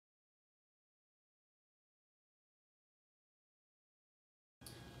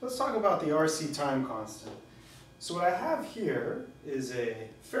let's talk about the RC time constant. So what I have here is a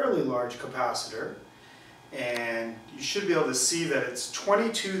fairly large capacitor, and you should be able to see that it's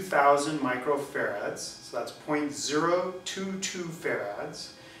 22,000 microfarads, so that's 0.022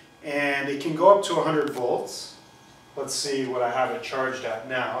 farads, and it can go up to 100 volts. Let's see what I have it charged at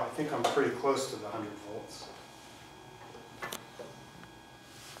now. I think I'm pretty close to the 100 volts.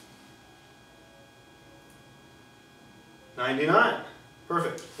 $99.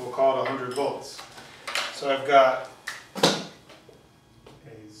 Perfect. We'll call it 100 volts. So I've got a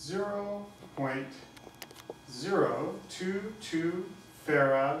 0.022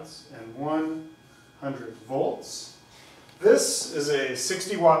 farads and 100 volts. This is a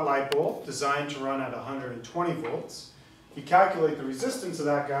 60-watt light bulb designed to run at 120 volts. If you calculate the resistance of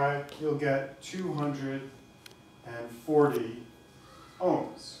that guy, you'll get 240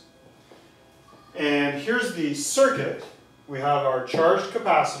 ohms. And here's the circuit. We have our charged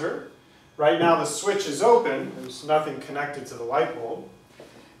capacitor. Right now the switch is open. There's nothing connected to the light bulb.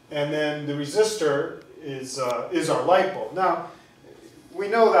 And then the resistor is our light bulb. Now, we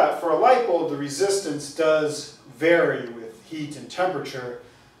know that for a light bulb, the resistance does vary with heat and temperature.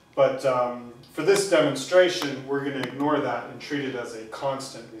 But for this demonstration, we're going to ignore that and treat it as a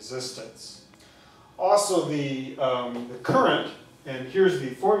constant resistance. Also, the current, and here's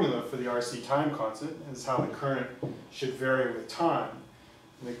the formula for the RC time constant, is how the current should vary with time.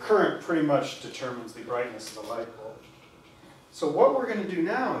 And the current pretty much determines the brightness of the light bulb. So what we're going to do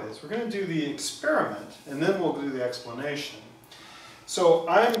now is we're going to do the experiment, and then we'll do the explanation. So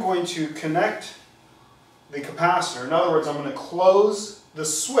I'm going to connect the capacitor. In other words, I'm going to close the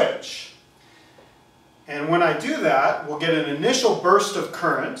switch. And when I do that, we'll get an initial burst of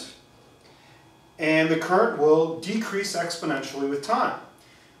current, and the current will decrease exponentially with time.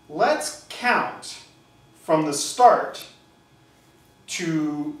 Let's count from the start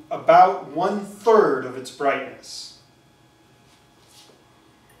to about 1/3 of its brightness.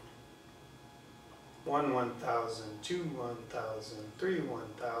 1, 1,000, 2, 1,000, 3,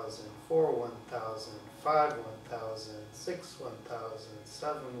 1,000, 4, 1,000, 5, 1,000, 6, 1,000,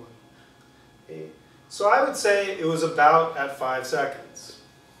 7, 1, 8. So I would say it was about at 5 seconds.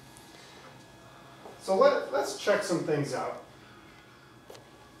 So let's check some things out.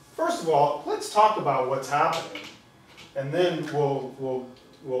 First of all, let's talk about what's happening, and then we'll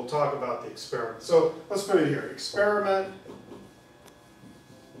talk about the experiment. So let's put it here. Experiment.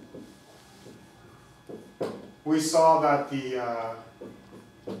 We saw that the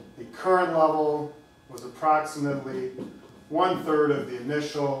current level was approximately 1/3 of the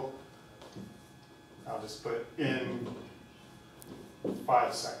initial. I'll just put in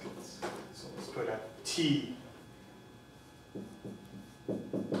 5 seconds. So let's put at t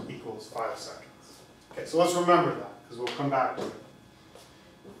equals 5 seconds. Okay, so let's remember that, because we'll come back to it.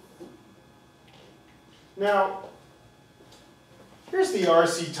 Now, here's the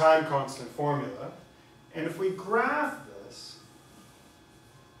RC time constant formula. And if we graph this,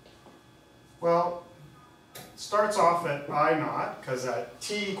 well, it starts off at I0, because at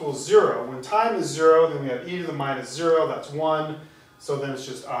t equals 0. When time is 0, then we have e to the minus 0, that's 1. So then it's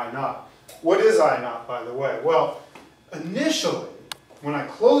just I0. What is I0, by the way? Well, initially, when I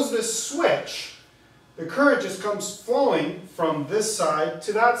close this switch, the current just comes flowing from this side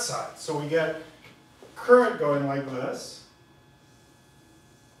to that side. So we get current going like this.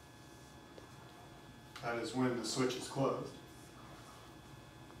 That is when the switch is closed.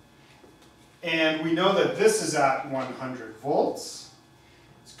 And we know that this is at 100 volts.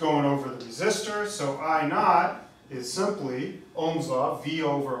 It's going over the resistor, so I0 is simply Ohm's law, V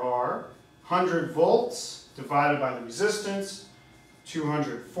over R. 100 volts divided by the resistance,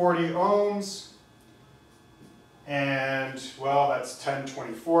 240 ohms. And, well, that's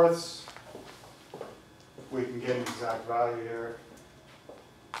 10/24. We can get an exact value here.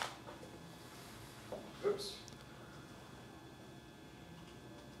 Oops.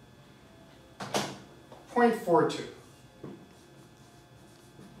 0.42.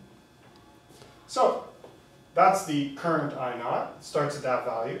 So that's the current I0. It starts at that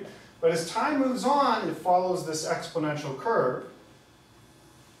value. But as time moves on, it follows this exponential curve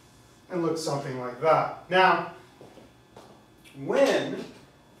and looks something like that. Now, when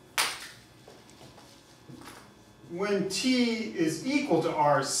t is equal to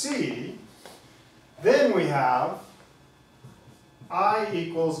RC, then we have I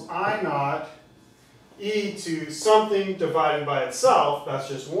equals I0 e to something divided by itself. That's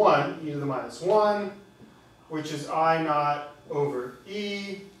just 1, e to the minus 1, which is I0 over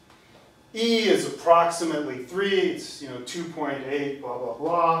e. E is approximately 3. It's 2.8, blah, blah,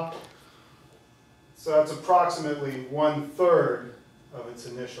 blah. So that's approximately 1/3 of its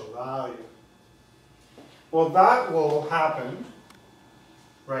initial value. Well, that will happen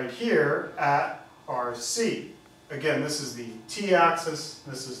right here at RC. Again, this is the t-axis,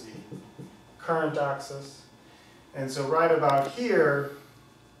 this is the current axis. And so right about here,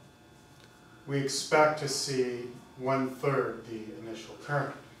 we expect to see 1/3 the initial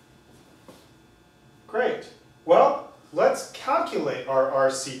current. Great. Well, let's calculate our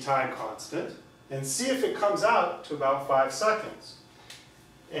RC time constant and see if it comes out to about 5 seconds.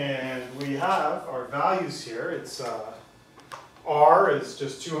 And we have our values here. It's R is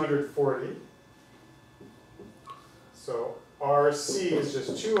just 240. So RC is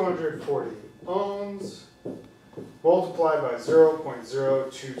just 240 ohms multiplied by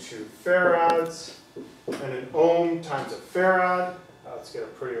 0.022 farads. And an ohm times a farad, let's get a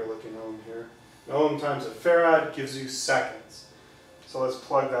prettier looking ohm here. An ohm times a farad gives you seconds. So let's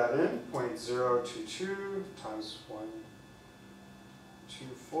plug that in, 0.022 times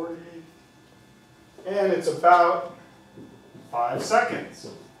 240. And it's about 5 seconds.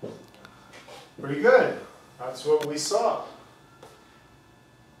 Pretty good. That's what we saw.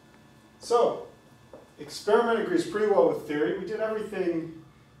 So, experiment agrees pretty well with theory. We did everything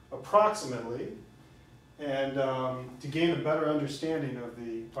approximately, and to gain a better understanding of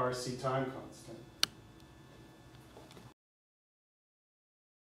the RC time constant.